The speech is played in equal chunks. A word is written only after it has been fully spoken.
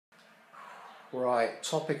Right,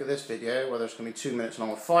 topic of this video, whether it's going to be 2 minutes long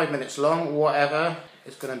or 5 minutes long, whatever,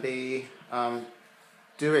 it's going to be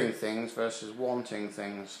doing things versus wanting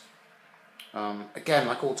things. Again,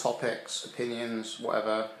 like all topics, opinions,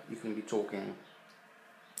 whatever, you can be talking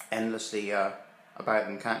endlessly about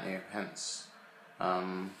them, can't you? Hence,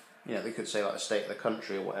 they could say like the state of the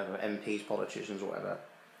country or whatever, MPs, politicians or whatever,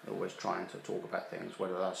 they're always trying to talk about things,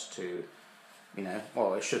 whether that's to,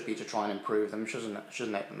 well, it should be to try and improve them, shouldn't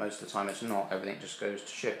it? But most of the time it's not. Everything just goes to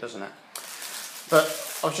shit, doesn't it? But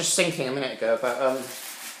I was just thinking a minute ago about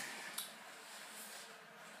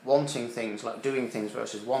wanting things, like doing things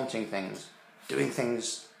versus wanting things. Doing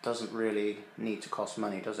things doesn't really need to cost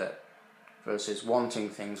money, does it? Versus wanting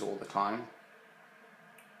things all the time.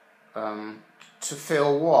 To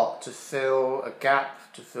fill what? To fill a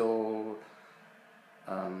gap, to fill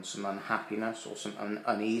some unhappiness or some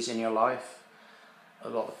unease in your life. A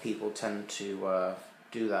lot of people tend to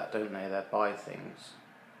do that, don't they? They buy things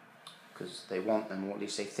because they want them, or at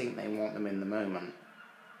least they think they want them in the moment.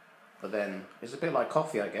 But then it's a bit like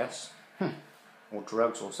coffee, I guess, or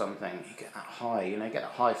drugs or something. You get that high, you get that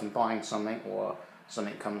high from buying something, or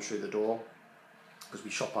something comes through the door. Because we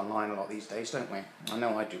shop online a lot these days, don't we? I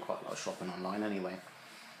know I do quite a lot of shopping online anyway.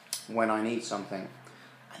 When I need something,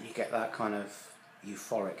 and you get that kind of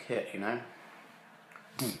euphoric hit,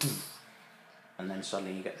 and then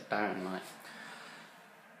suddenly you get the down, like,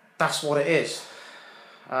 that's what it is.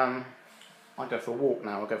 I go for a walk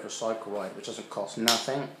now, I go for a cycle ride, which doesn't cost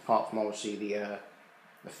nothing, apart from obviously the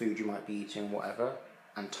food you might be eating, whatever,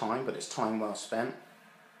 and time, but it's time well spent.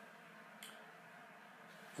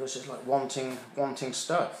 Versus like wanting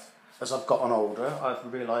stuff. As I've gotten older,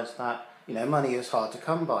 I've realised that, money is hard to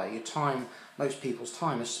come by. Your time, most people's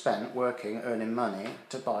time is spent working, earning money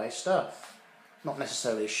to buy stuff. Not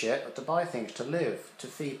necessarily shit, but to buy things, to live, to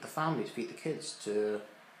feed the family, to feed the kids, to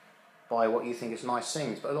buy what you think is nice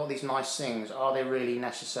things. But a lot of these nice things, are they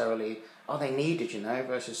needed,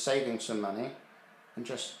 versus saving some money and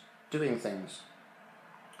just doing things?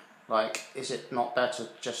 Like, is it not better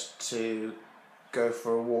just to go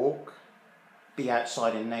for a walk, be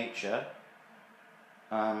outside in nature,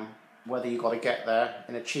 whether you've got to get there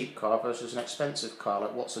in a cheap car versus an expensive car?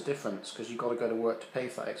 Like, what's the difference? Because you've got to go to work to pay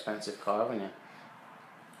for that expensive car, haven't you?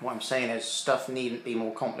 What I'm saying is, stuff needn't be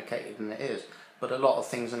more complicated than it is. But a lot of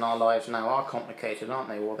things in our lives now are complicated, aren't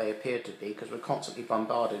they? Or they appear to be, because we're constantly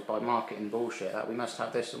bombarded by marketing bullshit that we must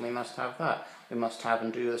have this and we must have that. We must have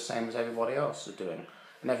and do the same as everybody else is doing.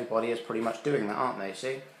 And everybody is pretty much doing that, aren't they,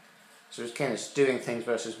 see? So again, it's doing things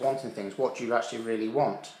versus wanting things. What do you actually really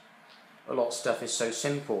want? A lot of stuff is so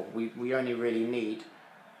simple. We only really need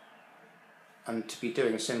to be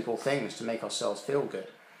doing simple things to make ourselves feel good.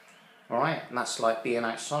 Alright? And that's like being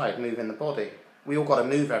outside, moving the body. We all got to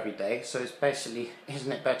move every day, so it's basically,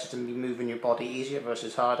 isn't it better to be moving your body easier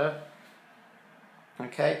versus harder?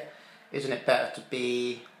 Okay? Isn't it better to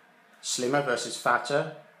be slimmer versus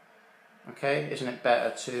fatter? Okay? Isn't it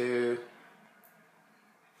better to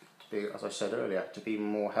be, as I said earlier, to be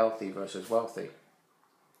more healthy versus wealthy?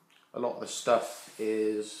 A lot of the stuff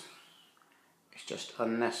is just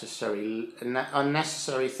unnecessary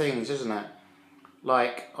things, isn't it?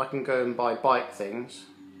 Like, I can go and buy bike things,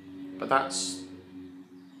 but that's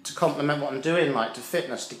to complement what I'm doing, like to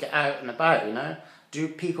fitness, to get out and about, Do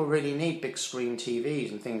people really need big screen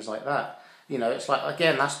TVs and things like that? It's like,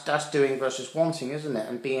 again, that's doing versus wanting, isn't it?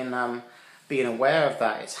 And being aware of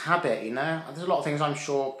that, it's habit, There's a lot of things I'm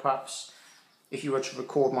sure, perhaps, if you were to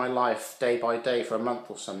record my life day by day for a month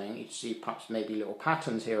or something, you'd see perhaps maybe little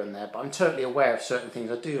patterns here and there, but I'm totally aware of certain things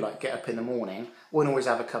I do, like get up in the morning, won't always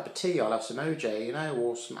have a cup of tea, I'll have some OJ,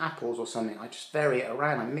 or some apples or something. I just vary it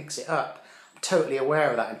around, I mix it up. I'm totally aware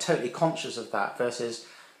of that and totally conscious of that, versus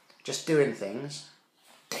just doing things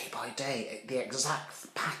day by day, the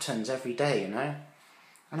exact patterns every day,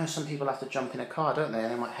 I know some people have to jump in a car, don't they?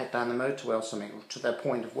 And they might head down the motorway or something to their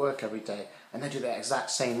point of work every day, and they do the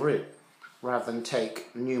exact same route, rather than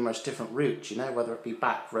take numerous different routes, whether it be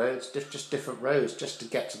back roads, just different roads, just to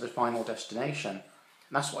get to the final destination. And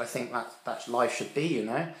that's what I think that life should be,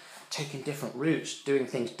 taking different routes, doing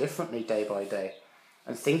things differently day by day,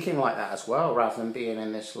 and thinking like that as well, rather than being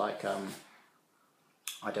in this, like,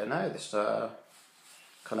 I don't know, this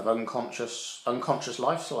kind of unconscious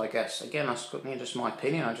lifestyle, I guess. Again, that's just my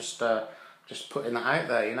opinion. I just putting that out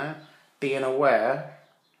there, being aware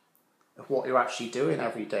of what you're actually doing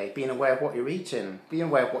every day, being aware of what you're eating, being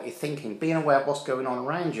aware of what you're thinking, being aware of what's going on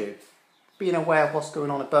around you, being aware of what's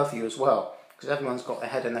going on above you as well, because everyone's got their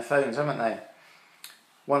head in their phones, haven't they?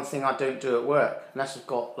 One thing I don't do at work, unless I've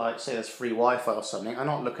got, like, say there's free Wi-Fi or something, I'm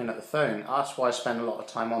not looking at the phone. That's why I spend a lot of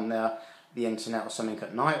time on there the internet or something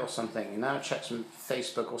at night or something, you know, check some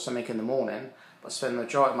Facebook or something in the morning, but I spend the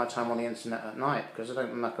majority of my time on the internet at night because I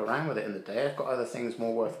don't muck around with it in the day. I've got other things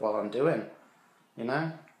more worthwhile I'm doing, you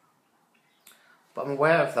know. But I'm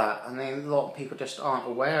aware of that. I mean, a lot of people just aren't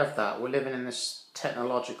aware of that. We're living in this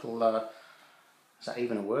technological, is that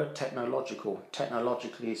even a word?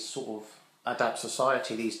 Technologically sort of adapt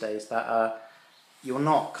society these days that you're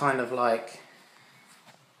not kind of like,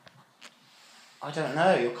 I don't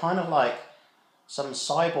know, you're kind of like some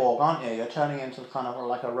cyborg, aren't you? You're turning into kind of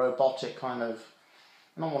like a robotic kind of,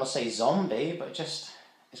 I don't want to say zombie, but just,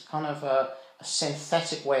 it's kind of a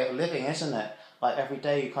synthetic way of living, isn't it? Like every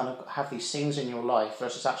day you kind of have these things in your life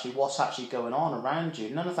versus actually what's actually going on around you.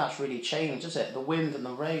 None of that's really changed, is it? The wind and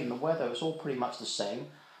the rain, the weather, it's all pretty much the same.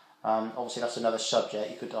 Obviously that's another subject.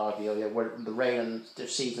 You could argue, yeah, where the rain and the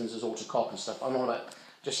seasons is all to cock and stuff. I'm all about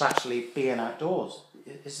just actually being outdoors.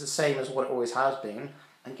 It's the same as what it always has been.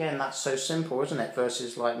 Again, that's so simple, isn't it?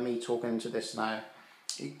 Versus like me talking to this now.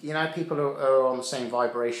 You know, people who are on the same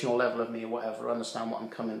vibrational level of me or whatever understand what I'm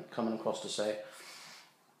coming across to say.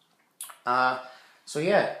 So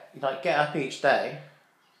yeah, like get up each day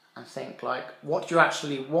and think like, what do you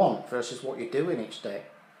actually want versus what you're doing each day?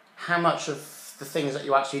 How much of the things that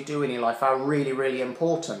you actually do in your life are really, really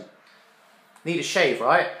important? Need a shave,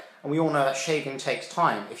 right? And we all know that shaving takes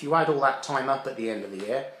time. If you add all that time up at the end of the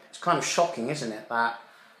year, it's kind of shocking, isn't it? That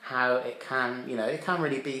how it can, you know, it can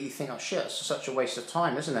really be, you think, oh shit, it's such a waste of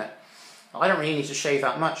time, isn't it? I don't really need to shave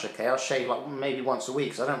that much, okay? I'll shave like maybe once a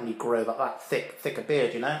week because I don't really grow that thick a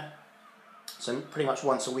beard, you know? So pretty much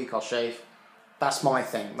once a week I'll shave. That's my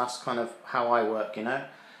thing. That's kind of how I work, you know?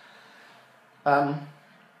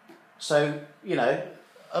 So, you know,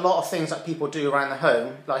 a lot of things that people do around the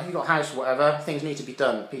home, like if you've got a house or whatever, things need to be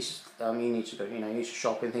done. You need to go, you know, you need to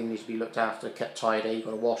shop and things need to be looked after, kept tidy. You've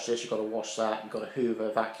got to wash this, you've got to wash that, you've got to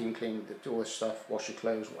hoover, vacuum clean, do all this stuff, wash your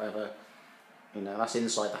clothes, whatever. You know, that's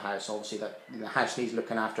inside the house. Obviously, that the house needs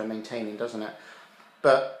looking after and maintaining, doesn't it?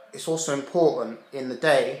 But it's also important in the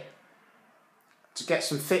day to get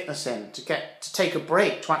some fitness in, to take a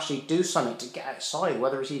break, to actually do something, to get outside,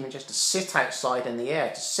 whether it's even just to sit outside in the air,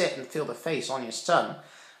 to sit and feel the face on your sun,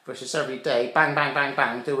 versus every day, bang, bang, bang,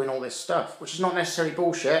 bang, doing all this stuff, which is not necessarily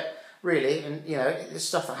bullshit, really, and you know, it's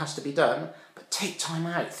stuff that has to be done, but take time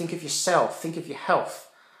out, think of yourself, think of your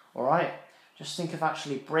health, alright? Just think of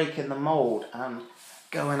actually breaking the mould and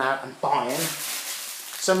going out and buying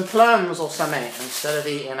some plums or something, instead of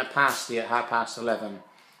eating a pasty at 11:30.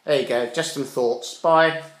 There you go, just some thoughts.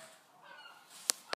 Bye.